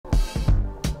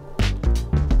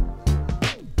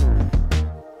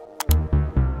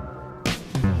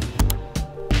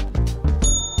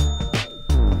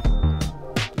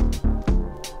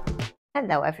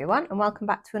Hello everyone and welcome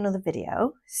back to another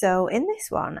video. So in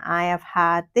this one I have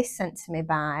had this sent to me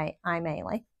by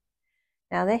Aimeili.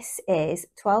 Now this is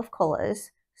 12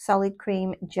 colours, solid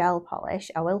cream gel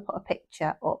polish. I will put a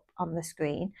picture up on the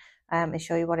screen and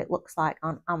show you what it looks like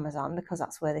on Amazon because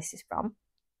that's where this is from.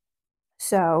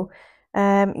 So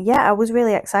yeah, I was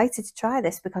really excited to try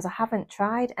this because I haven't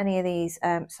tried any of these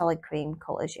solid cream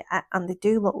colours yet and they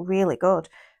do look really good.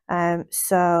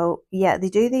 So yeah, they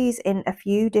do these in a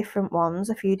few different ones,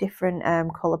 a few different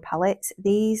colour palettes.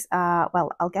 These are, well,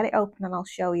 I'll get it open and I'll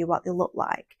show you what they look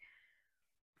like.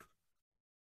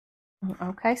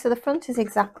 Okay, so the front is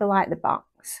exactly like the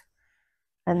box.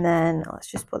 And then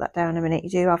let's just put that down a minute. You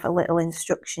do have a little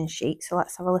instruction sheet, so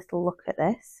let's have a little look at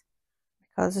this.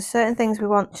 Because there's certain things we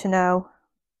want to know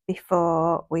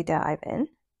before we dive in.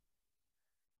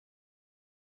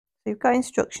 So you've got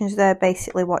instructions there,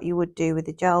 basically what you would do with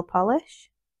the gel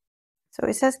polish. So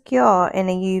it says cure in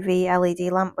a UV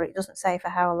LED lamp, but it doesn't say for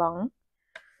how long.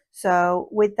 So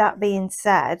with that being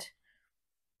said,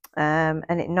 and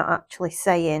it not actually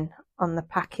saying on the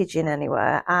packaging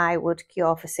anywhere, I would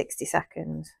cure for 60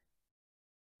 seconds.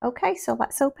 Okay, so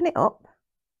let's open it up.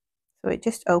 So it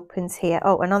just opens here.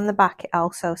 Oh, and on the back it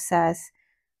also says,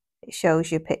 it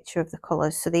shows you a picture of the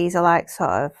colours. So these are like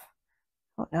sort of,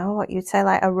 I don't know what you'd say,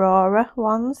 like aurora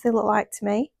ones, they look like to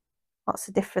me. Lots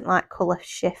of different like colour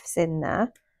shifts in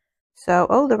there. So,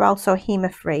 oh, they're also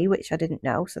HEMA free, which I didn't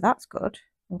know, so that's good.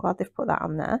 I'm glad they've put that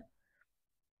on there.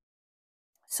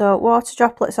 So, water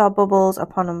droplets or bubbles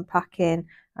upon unpacking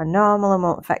are normal and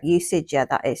won't affect usage. Yeah,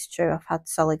 that is true. I've had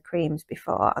solid creams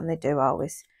before and they do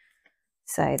always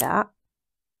say that.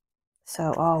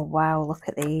 So, oh wow, look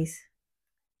at these.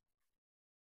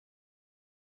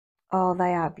 Oh,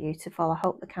 they are beautiful. I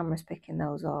hope the camera's picking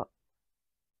those up.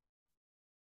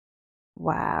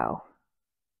 Wow.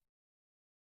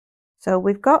 So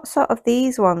we've got sort of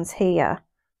these ones here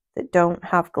that don't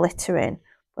have glitter in,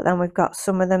 but then we've got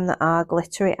some of them that are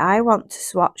glittery. I want to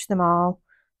swatch them all,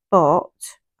 but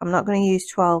I'm not going to use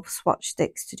 12 swatch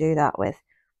sticks to do that with.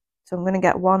 So I'm going to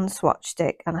get one swatch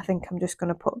stick and I think I'm just going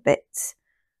to put bits,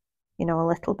 you know, a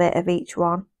little bit of each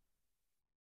one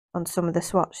on some of the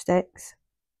swatch sticks.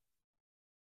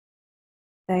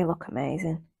 They look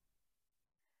amazing.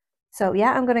 So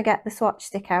yeah, I'm going to get the swatch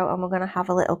stick out and we're going to have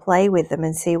a little play with them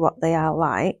and see what they are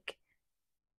like.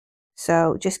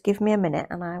 So just give me a minute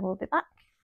and I will be back.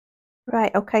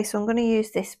 Right, okay, so I'm going to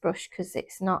use this brush because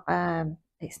it's not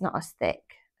as thick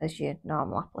as your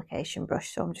normal application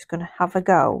brush. So I'm just going to have a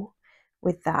go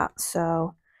with that.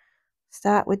 So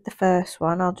start with the first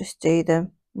one. I'll just do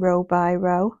them row by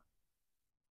row.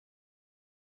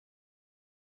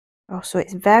 Oh, so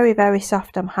it's very, very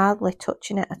soft. I'm hardly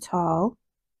touching it at all.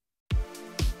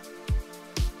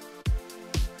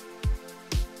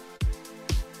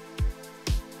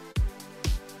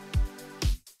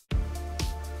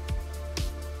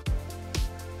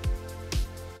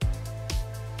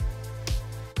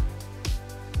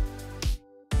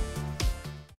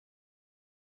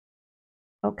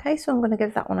 Okay, so I'm going to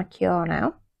give that one a cure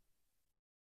now.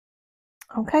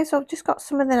 Okay, so I've just got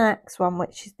some of the next one,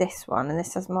 which is this one, and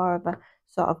this has more of a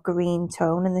sort of green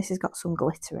tone, and this has got some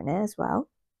glitter in it as well.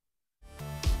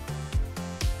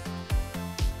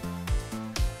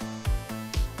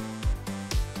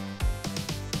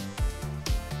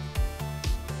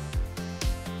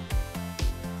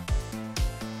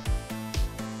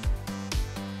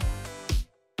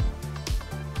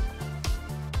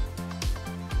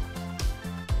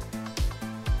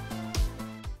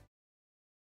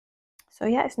 So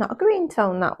yeah, it's not a green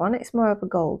tone, that one, it's more of a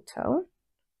gold tone.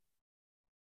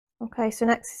 Okay, so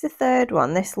next is the third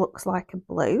one. This looks like a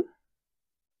blue.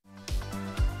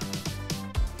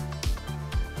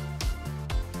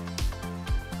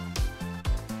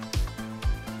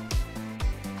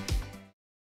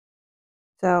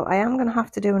 So I am going to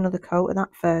have to do another coat of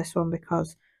that first one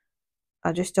because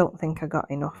I just don't think I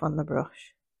got enough on the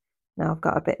brush. Now I've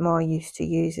got a bit more used to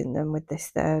using them with this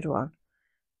third one.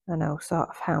 I know sort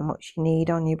of how much you need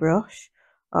on your brush.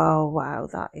 Oh wow,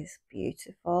 that is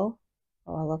beautiful.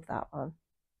 Oh, I love that one.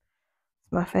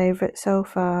 It's my favourite so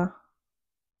far.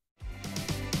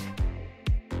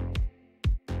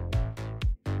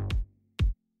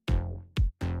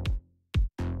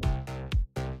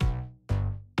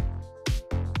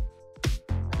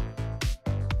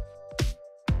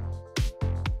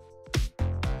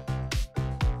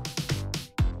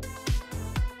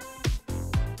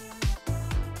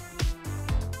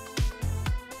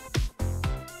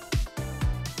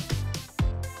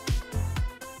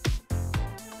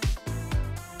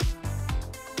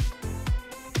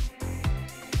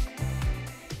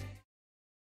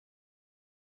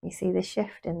 You see the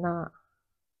shift in that,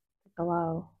 the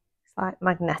glow. It's like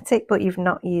magnetic, but you've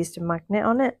not used a magnet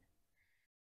on it.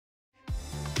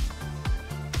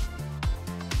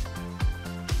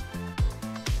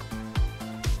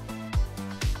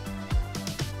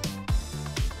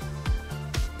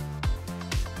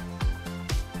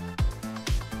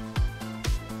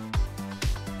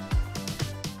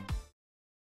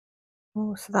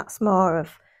 Oh, so that's more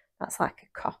of, that's like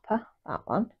a copper, that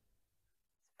one.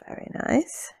 Very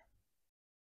nice.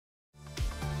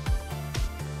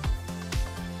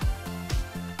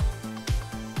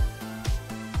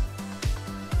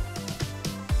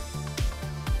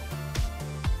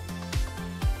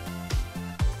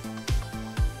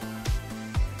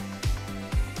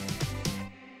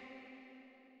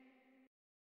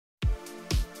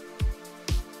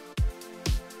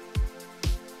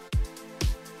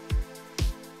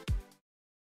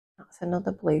 That's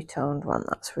another blue toned one,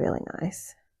 that's really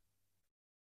nice.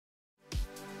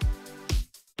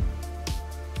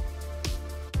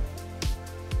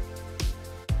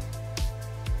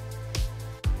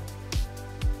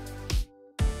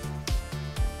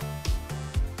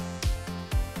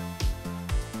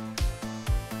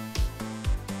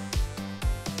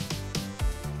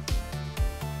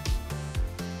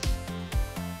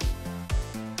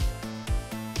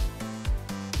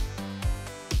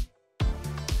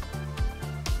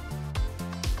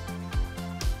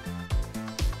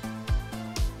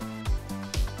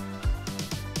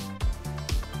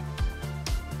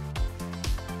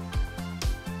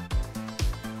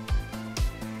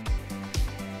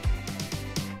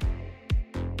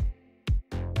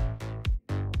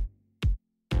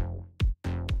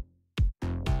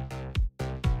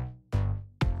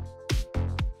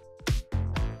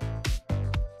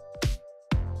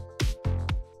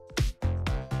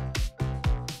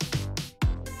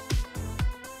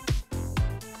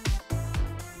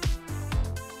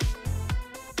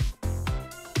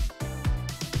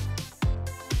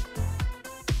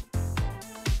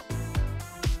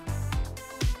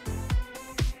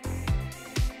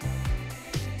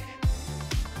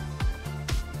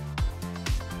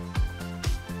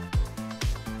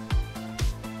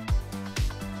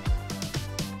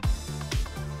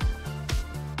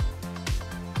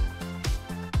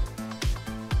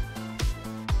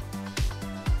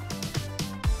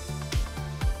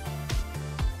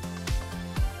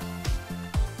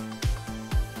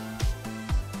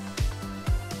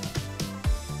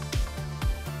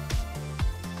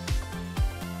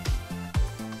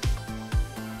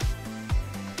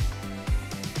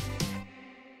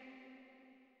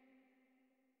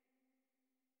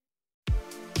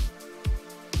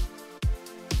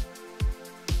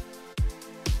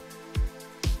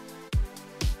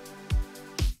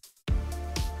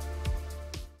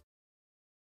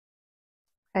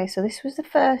 Okay, so this was the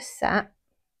first set.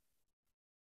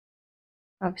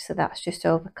 Obviously that's just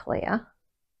over clear.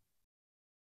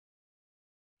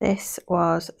 This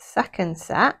was the second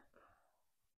set.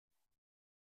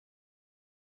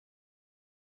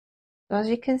 So as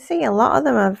you can see, a lot of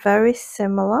them are very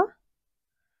similar.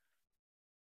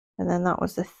 And then that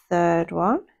was the third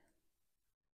one.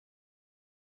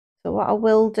 So what I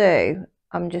will do,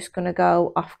 I'm just going to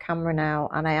go off camera now,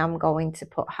 and I am going to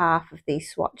put half of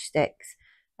these swatch sticks,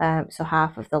 so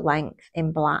half of the length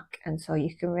in black, and so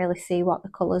you can really see what the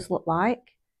colours look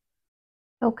like.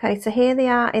 Okay, so here they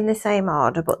are in the same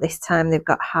order, but this time they've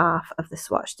got half of the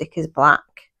swatch stick as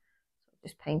black.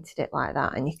 Just painted it like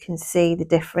that, and you can see the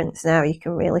difference now. You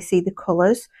can really see the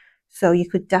colours, so you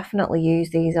could definitely use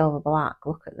these over black.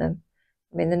 Look at them.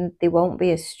 I mean, they won't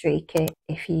be as streaky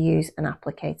if you use an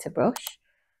applicator brush.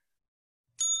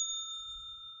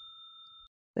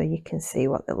 So you can see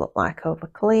what they look like over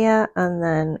clear and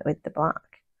then with the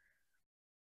black.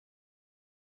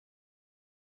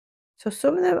 So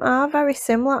some of them are very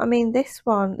similar. I mean, this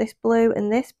one, this blue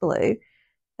and this blue,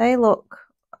 they look,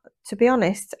 to be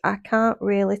honest, I can't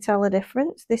really tell a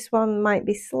difference. This one might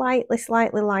be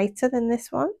slightly lighter than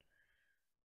this one.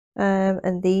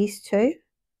 And these two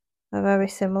are very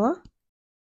similar.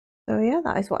 So yeah,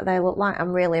 that is what they look like.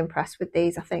 I'm really impressed with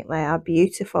these. I think they are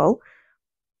beautiful.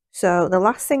 So the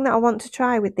last thing that I want to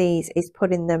try with these is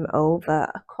putting them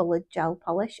over a coloured gel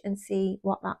polish and see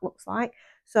what that looks like.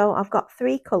 So I've got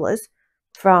 3 colours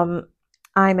from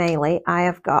Aimeili. I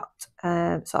have got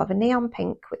sort of a neon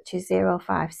pink, which is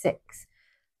 056.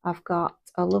 I've got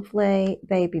a lovely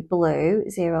baby blue,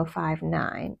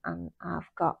 059, and I've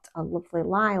got a lovely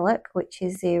lilac, which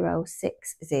is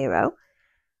 060.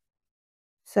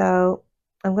 So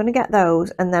I'm going to get those,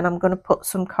 and then I'm going to put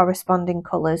some corresponding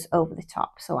colours over the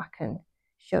top so I can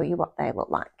show you what they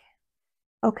look like.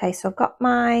 Okay, so I've got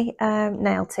my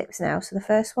nail tips now. So the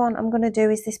first one I'm going to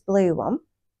do is this blue one.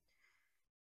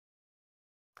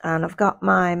 And I've got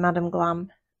my Madam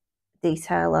Glam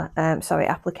detailer,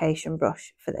 application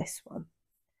brush for this one.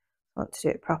 I want to do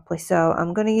it properly. So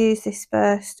I'm going to use this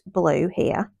first blue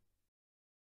here.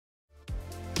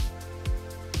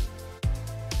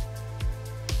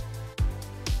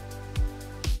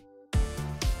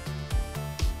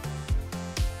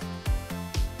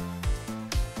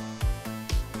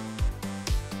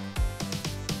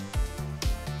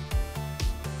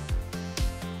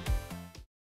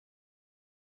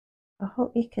 I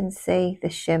hope you can see the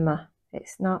shimmer.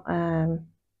 It's not that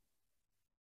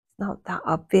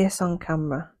obvious on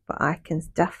camera, but I can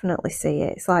definitely see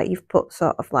it. It's like you've put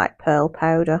sort of like pearl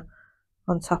powder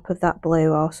on top of that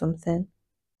blue or something.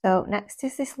 So next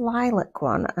is this lilac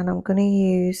one, and I'm going to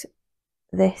use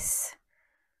this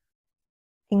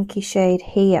pinky shade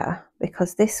here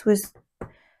because this was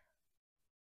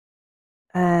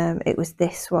it was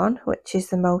this one, which is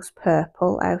the most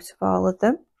purple out of all of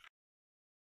them.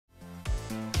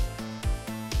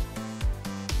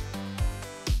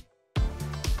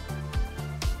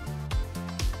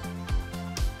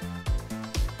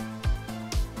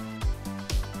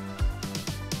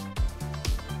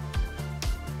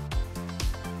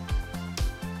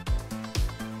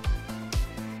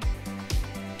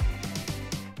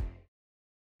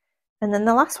 And then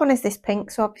the last one is this pink.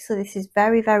 So obviously this is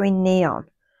very, very neon.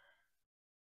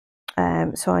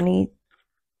 So I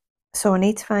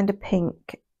need to find a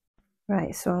pink.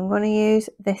 Right, so I'm going to use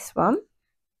this one.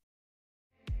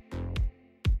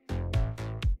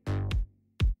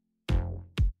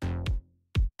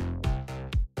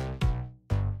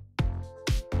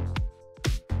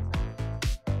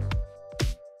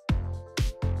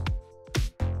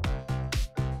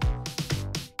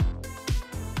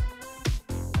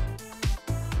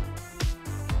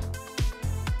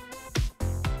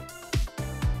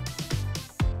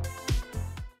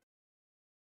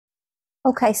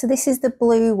 Okay, so this is the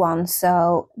blue one,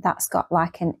 so that's got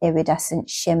like an iridescent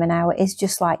shimmer now. It is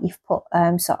just like you've put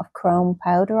sort of chrome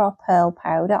powder or pearl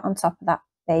powder on top of that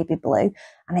baby blue,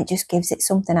 and it just gives it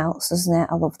something else, doesn't it?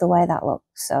 I love the way that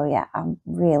looks. So yeah, I'm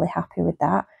really happy with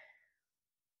that.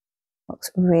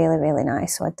 Looks really, really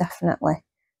nice. So I definitely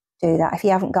do that. If you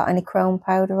haven't got any chrome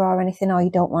powder or anything, or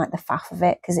you don't like the faff of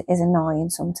it, because it is annoying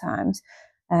sometimes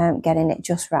getting it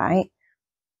just right,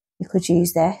 you could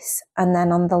use this. And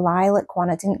then on the lilac one,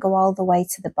 I didn't go all the way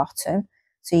to the bottom,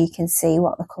 so you can see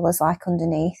what the colour's like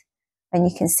underneath. And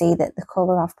you can see that the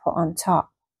colour I've put on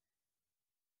top,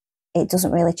 it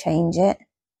doesn't really change it.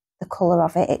 The colour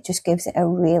of it, it just gives it a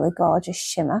really gorgeous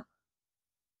shimmer.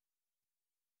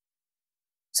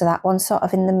 So that one's sort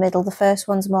of in the middle. The first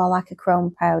one's more like a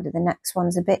chrome powder. The next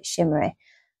one's a bit shimmery.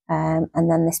 And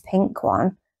then this pink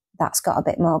one, that's got a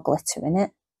bit more glitter in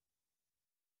it.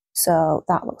 So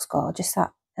that looks gorgeous.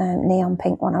 That neon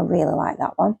pink one, I really like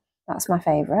that one. That's my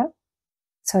favourite.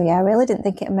 So yeah, I really didn't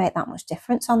think it would make that much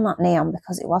difference on that neon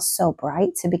because it was so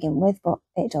bright to begin with, but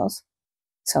it does.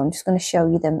 So I'm just going to show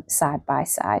you them side by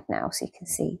side now so you can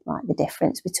see like the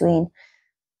difference between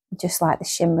just like the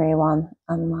shimmery one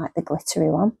and like the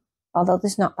glittery one. Although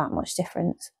there's not that much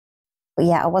difference. But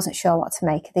yeah, I wasn't sure what to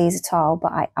make of these at all,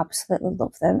 but I absolutely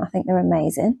love them. I think they're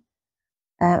amazing.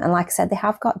 And like I said, they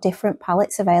have got different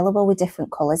palettes available with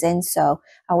different colours in, so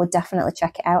I would definitely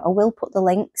check it out. I will put the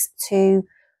links to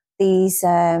these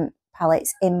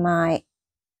palettes in my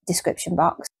description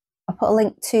box. I'll put a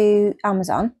link to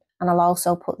Amazon, and I'll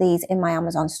also put these in my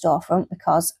Amazon storefront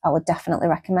because I would definitely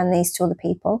recommend these to other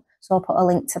people. So I'll put a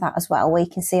link to that as well, where you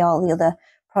can see all the other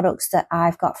products that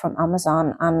I've got from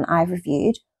Amazon and I've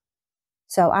reviewed.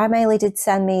 So Aimeili did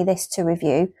send me this to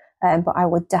review. But I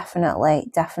would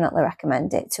definitely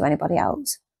recommend it to anybody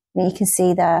else. And you can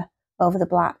see there over the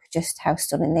black just how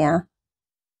stunning they are.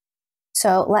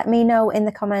 So let me know in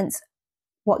the comments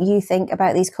what you think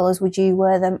about these colours. Would you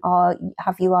wear them, or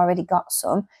have you already got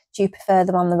some? Do you prefer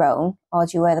them on their own, or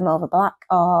do you wear them over black,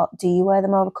 or do you wear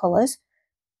them over colours?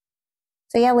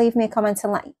 So yeah, leave me a comment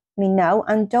and let me know.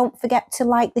 And don't forget to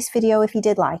like this video if you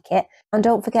did like it. And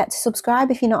don't forget to subscribe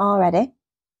if you're not already.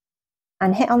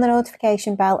 And hit on the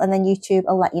notification bell, and then YouTube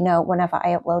will let you know whenever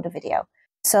I upload a video.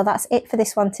 So that's it for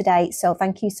this one today. So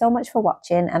thank you so much for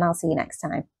watching, and I'll see you next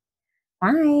time.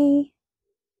 Bye.